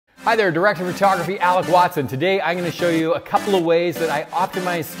Hi there, Director of Photography, Alec Watson. Today I'm going to show you a couple of ways that I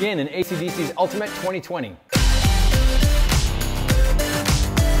optimize skin in ACDSee's Ultimate 2020.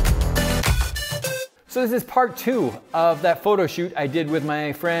 So this is part 2 of that photo shoot I did with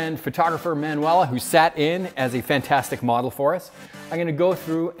my friend photographer Manuela, who sat in as a fantastic model for us. I'm going to go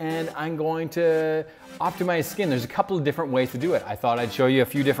through and I'm going to optimize skin. There's a couple of different ways to do it. I thought I'd show you a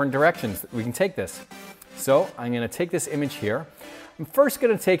few different directions that we can take this. So I'm going to take this image here. I'm first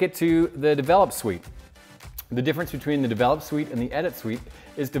going to take it to the Develop suite. The difference between the Develop suite and the Edit suite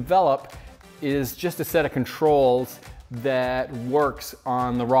is Develop is just a set of controls that works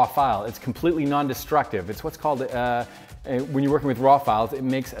on the raw file. It's completely non-destructive. It's what's called, when you're working with raw files, it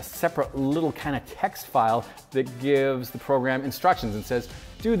makes a separate little kind of text file that gives the program instructions and says,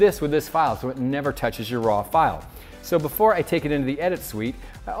 do this with this file, so it never touches your raw file. So before I take it into the Edit suite,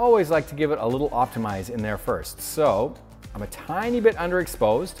 I always like to give it a little optimize in there first. So I'm a tiny bit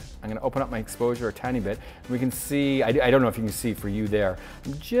underexposed. I'm going to open up my exposure a tiny bit. We can see, I don't know if you can see for you there,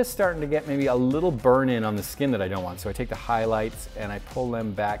 I'm just starting to get maybe a little burn in on the skin that I don't want. So I take the highlights and I pull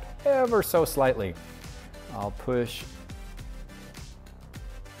them back ever so slightly. I'll push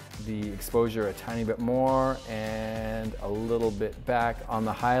the exposure a tiny bit more and a little bit back on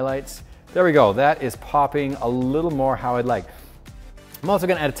the highlights. There we go. That is popping a little more how I'd like. I'm also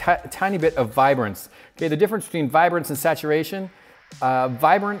going to add a tiny bit of vibrance. Okay, the difference between vibrance and saturation,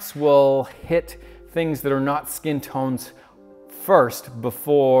 vibrance will hit things that are not skin tones first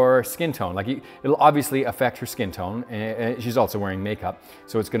before skin tone. Like it'll obviously affect her skin tone. And she's also wearing makeup,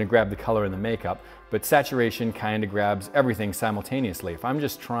 so it's going to grab the color in the makeup. But saturation kind of grabs everything simultaneously. If I'm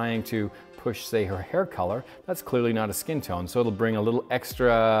just trying to push, say, her hair color, that's clearly not a skin tone. So it'll bring a little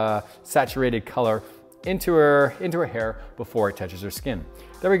extra saturated color into her hair before it touches her skin.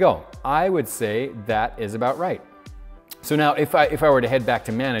 There we go. I would say that is about right. So now if I were to head back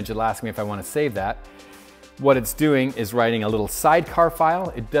to manage, it'll ask me if I want to save that. What it's doing is writing a little sidecar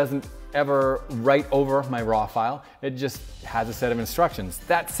file. It doesn't ever write over my raw file. It just has a set of instructions.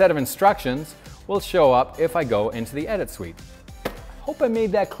 That set of instructions will show up if I go into the Edit suite. I hope I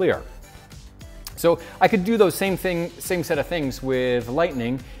made that clear. So I could do those same set of things with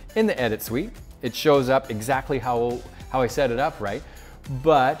lightning in the Edit suite. It shows up exactly how I set it up, right?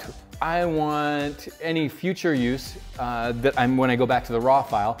 But I want any future use when I go back to the raw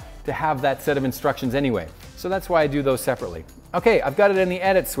file to have that set of instructions anyway. So that's why I do those separately. Okay, I've got it in the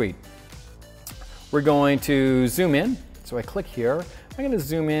Edit suite. We're going to zoom in. So I click here. I'm going to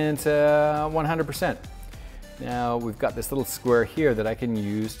zoom in to 100%. Now we've got this little square here that I can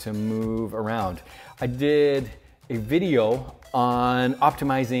use to move around. I did a video on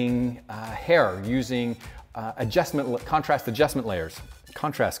optimizing hair using contrast adjustment layers,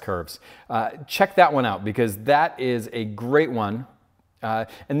 contrast curves. Check that one out because that is a great one.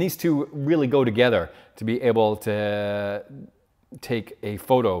 And these two really go together to be able to take a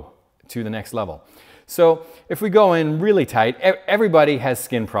photo to the next level. So if we go in really tight, everybody has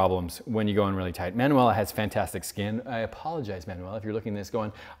skin problems when you go in really tight. Manuela has fantastic skin. I apologize, Manuela, if you're looking at this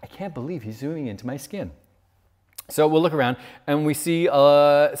going, I can't believe he's zooming into my skin. So we'll look around and we see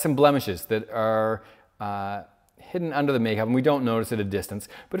some blemishes that are hidden under the makeup and we don't notice at a distance.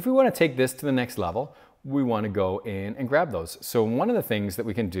 But if we want to take this to the next level, we want to go in and grab those. So one of the things that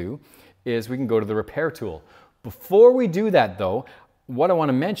we can do is we can go to the Repair tool. Before we do that though, what I want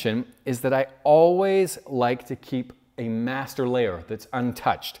to mention is that I always like to keep a master layer that's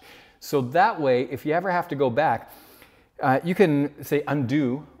untouched. So that way, if you ever have to go back, you can say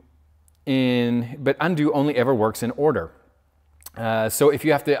undo, but undo only ever works in order. So if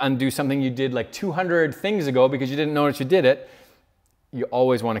you have to undo something you did like 200 things ago because you didn't notice you did it, you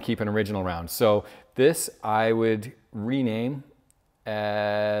always want to keep an original around. So this I would rename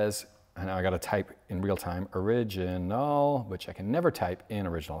as, and now I got to type in real time, original, which I can never type in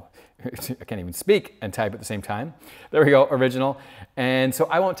original. I can't even speak and type at the same time. There we go, original. And so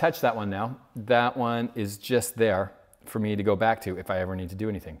I won't touch that one now. That one is just there for me to go back to if I ever need to do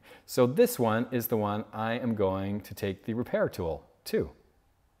anything. So this one is the one I am going to take the Repair tool to.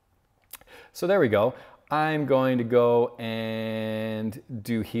 So there we go. I'm going to go and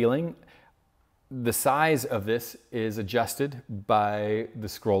do healing. The size of this is adjusted by the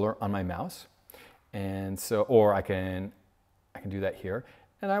scroller on my mouse. And so, or I can do that here.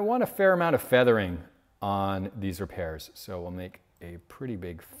 And I want a fair amount of feathering on these repairs. So we'll make a pretty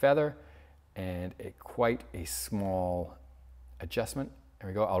big feather and quite a small adjustment. There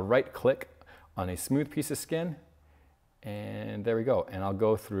we go. I'll right click on a smooth piece of skin and there we go. And I'll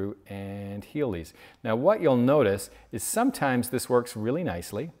go through and heal these. Now what you'll notice is sometimes this works really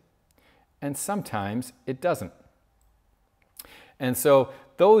nicely and sometimes it doesn't. And so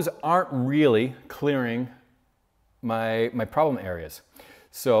those aren't really clearing my problem areas.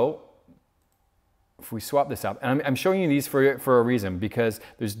 So if we swap this up, and I'm showing you these for a reason, because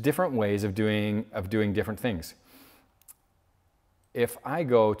there's different ways of doing different things. If I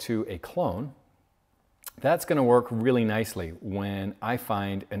go to a clone, that's going to work really nicely when I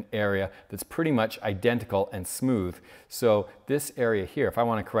find an area that's pretty much identical and smooth. So this area here, if I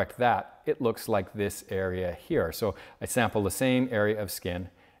want to correct that, it looks like this area here. So I sample the same area of skin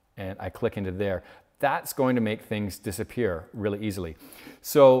and I click into there. That's going to make things disappear really easily.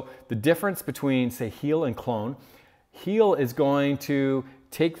 So the difference between, say, heal and clone, heal is going to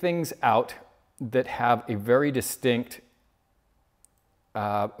take things out that have a very distinct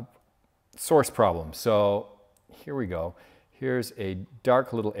source problem. So here we go. Here's a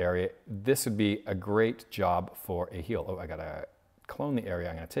dark little area. This would be a great job for a heal. Oh, I gotta clone the area.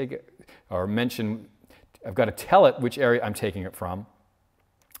 I'm gonna take it, or mention, I've got to tell it which area I'm taking it from.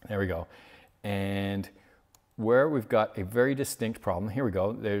 There we go. And where we've got a very distinct problem, here we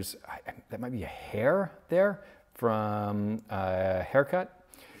go. There's, that might be a hair there from a haircut.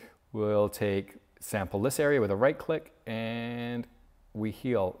 We'll sample this area with a right click and we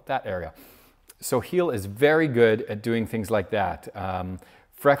heal that area. So heal is very good at doing things like that.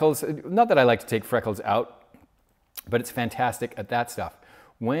 Freckles, not that I like to take freckles out, but it's fantastic at that stuff.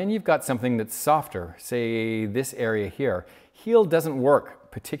 When you've got something that's softer, say this area here, heal doesn't work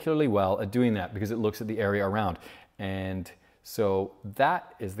particularly well at doing that because it looks at the area around. And so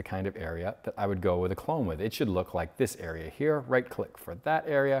that is the kind of area that I would go with a clone with. It should look like this area here, right click for that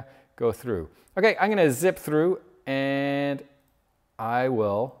area, go through. Okay, I'm gonna zip through and I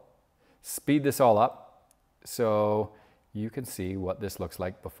will speed this all up so you can see what this looks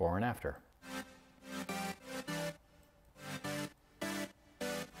like before and after.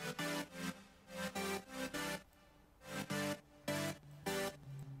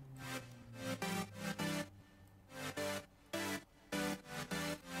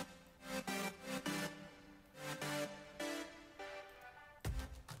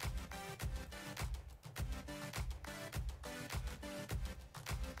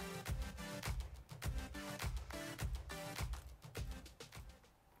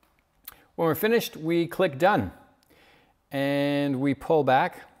 When we're finished, we click done and we pull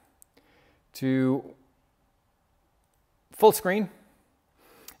back to full screen,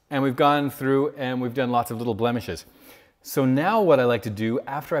 and we've gone through and we've done lots of little blemishes. So now what I like to do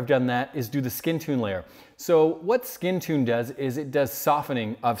after I've done that is do the skin tune layer. So what skin tune does is it does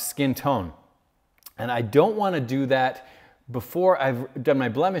softening of skin tone. And I don't want to do that before I've done my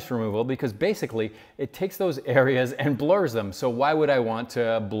blemish removal, because basically it takes those areas and blurs them. So why would I want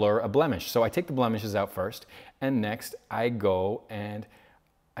to blur a blemish? So I take the blemishes out first, and next I go and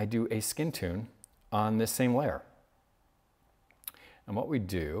I do a skin tune on this same layer. And what we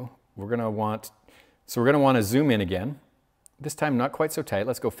do, we're going to want to zoom in again. This time not quite so tight.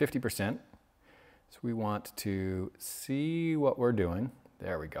 Let's go 50%. So we want to see what we're doing.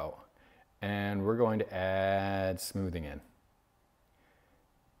 There we go. And we're going to add smoothing in.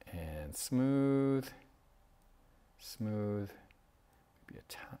 And smooth, smooth, maybe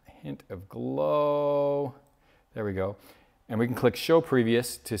a hint of glow. There we go. And we can click show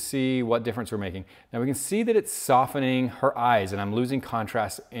previous to see what difference we're making. Now we can see that it's softening her eyes, and I'm losing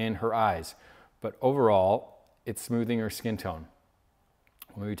contrast in her eyes. But overall, it's smoothing her skin tone.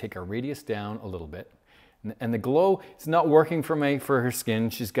 When we take our radius down a little bit, and the glow, it's not working for her skin.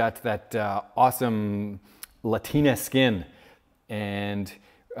 She's got that awesome Latina skin. And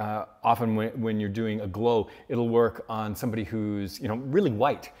often when you're doing a glow, it'll work on somebody who's really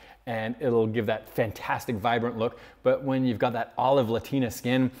white, and it'll give that fantastic vibrant look. But when you've got that olive Latina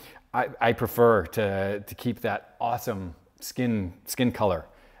skin, I prefer to keep that awesome skin color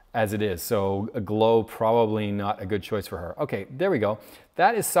as it is. So a glow, probably not a good choice for her. Okay, there we go.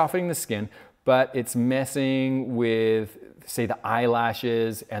 That is softening the skin, but it's messing with, say, the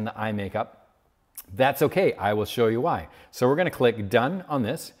eyelashes and the eye makeup. That's okay, I will show you why. So we're gonna click done on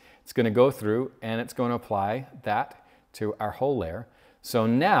this. It's gonna go through and it's gonna apply that to our whole layer. So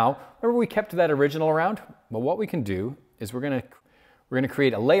now, remember we kept that original around? Well, what we can do is we're gonna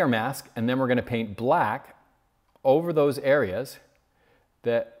create a layer mask, and then we're gonna paint black over those areas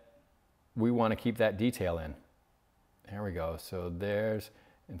that we wanna keep that detail in. There we go, so there's,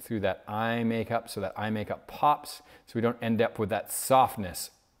 and through that eye makeup, so that eye makeup pops, so we don't end up with that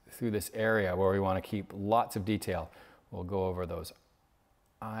softness through this area where we want to keep lots of detail. We'll go over those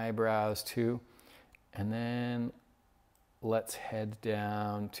eyebrows too. And then let's head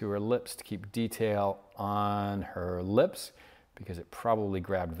down to her lips to keep detail on her lips, because it probably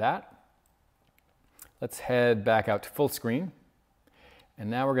grabbed that. Let's head back out to full screen. And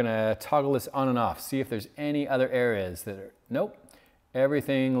now we're gonna toggle this on and off, see if there's any other areas that are, nope,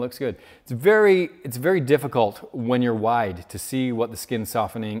 everything looks good. It's very difficult when you're wide to see what the skin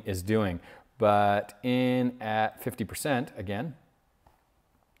softening is doing, but in at 50%, again,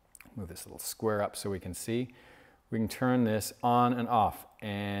 move this little square up so we can see, we can turn this on and off,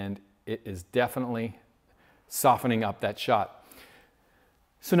 and it is definitely softening up that shot.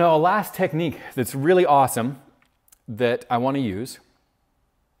 So now a last technique that's really awesome that I want to use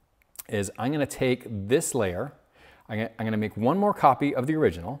is I'm going to take this layer, I'm going to make one more copy of the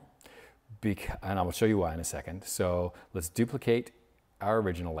original, and I will show you why in a second. So let's duplicate our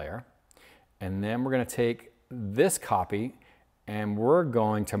original layer, and then we're going to take this copy and we're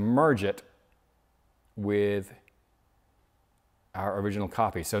going to merge it with our original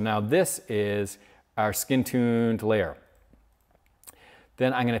copy. So now this is our skin tuned layer.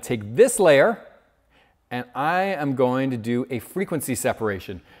 Then I'm going to take this layer and I am going to do a frequency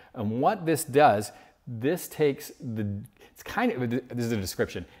separation. And what this does, this takes it's kind of, this is a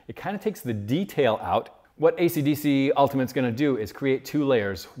description, it kind of takes the detail out. What ACDSee Ultimate's going to do is create two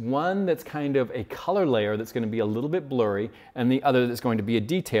layers. One that's kind of a color layer that's going to be a little bit blurry, and the other that's going to be a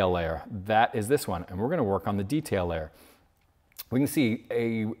detail layer. That is this one, and we're going to work on the detail layer. We can see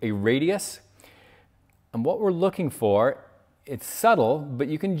a radius, and what we're looking for, it's subtle, but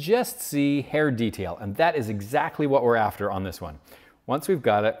you can just see hair detail, and that is exactly what we're after on this one. Once we've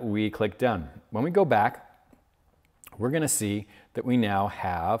got it, we click done. When we go back, we're going to see that we now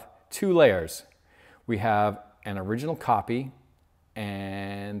have two layers. We have an original copy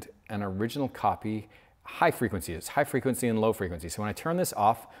and an original copy high frequency. It's high frequency and low frequency. So when I turn this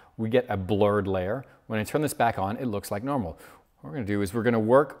off, we get a blurred layer. When I turn this back on, it looks like normal. What we're going to do is we're going to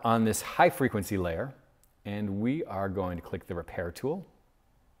work on this high frequency layer, and we are going to click the repair tool.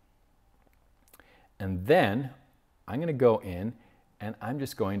 And then I'm going to go in and I'm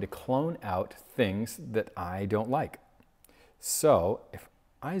just going to clone out things that I don't like. So if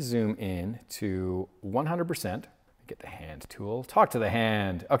I zoom in to 100%, get the hand tool, talk to the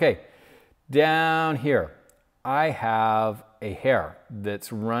hand. Okay, down here, I have a hair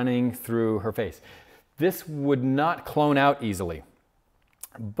that's running through her face. This would not clone out easily,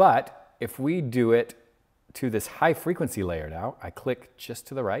 but if we do it to this high frequency layer now, I click just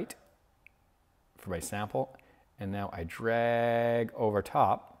to the right for my sample, and now I drag over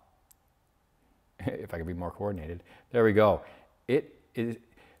top, if I could be more coordinated, there we go.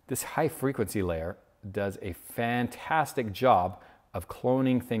 This high frequency layer does a fantastic job of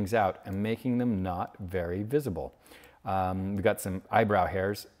cloning things out and making them not very visible. We've got some eyebrow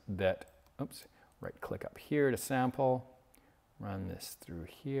hairs that, oops, right click up here to sample, run this through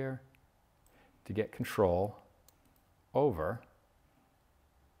here to get control over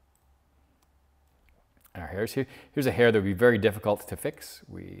our hairs. Here's a hair that would be very difficult to fix.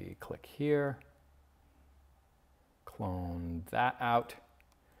 We click here, clone that out.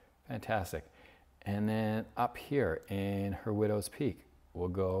 Fantastic. And then up here in her widow's peak, we'll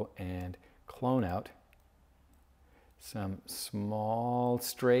go and clone out some small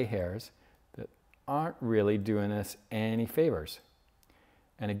stray hairs that aren't really doing us any favors.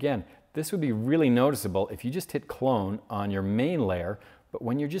 And again, this would be really noticeable if you just hit clone on your main layer, but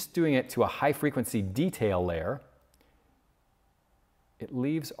when you're just doing it to a high frequency detail layer, it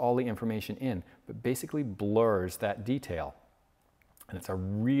leaves all the information in, but basically blurs that detail. And it's a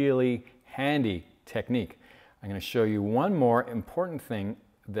really handy technique. I'm going to show you one more important thing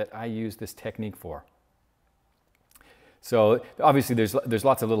that I use this technique for. So obviously there's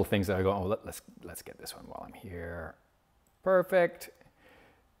lots of little things that I go, oh, let's get this one while I'm here. Perfect.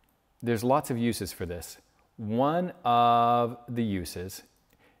 There's lots of uses for this. One of the uses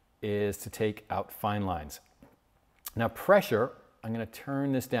is to take out fine lines. Now pressure, I'm going to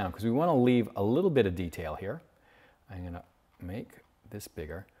turn this down because we want to leave a little bit of detail here. I'm going to make this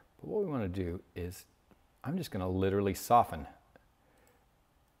bigger, but what we want to do is I'm just going to literally soften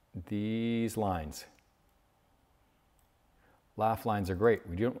these lines. Laugh lines are great.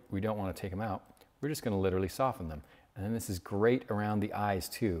 We don't want to take them out. We're just going to literally soften them. And then this is great around the eyes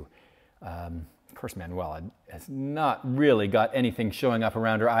too. Of course, Manuela has not really got anything showing up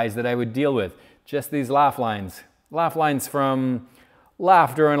around her eyes that I would deal with. Just these laugh lines. Laugh lines from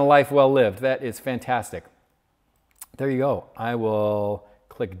laughter and a life well lived. That is fantastic. There you go. I will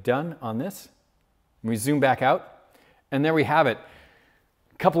click done on this. We zoom back out, and there we have it.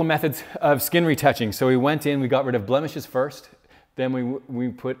 A couple of methods of skin retouching. So we went in, we got rid of blemishes first, then we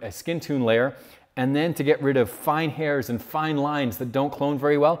put a skin tune layer, and then to get rid of fine hairs and fine lines that don't clone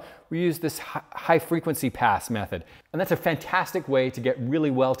very well, we use this high frequency pass method. And that's a fantastic way to get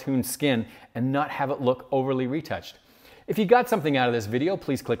really well tuned skin and not have it look overly retouched. If you got something out of this video,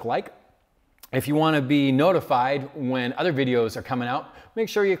 please click like. If you want to be notified when other videos are coming out, make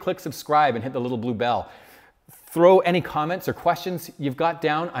sure you click subscribe and hit the little blue bell. Throw any comments or questions you've got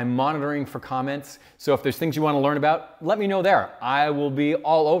down. I'm monitoring for comments. So if there's things you want to learn about, let me know there. I will be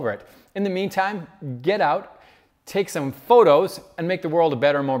all over it. In the meantime, get out, take some photos, and make the world a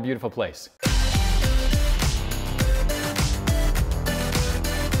better, more beautiful place.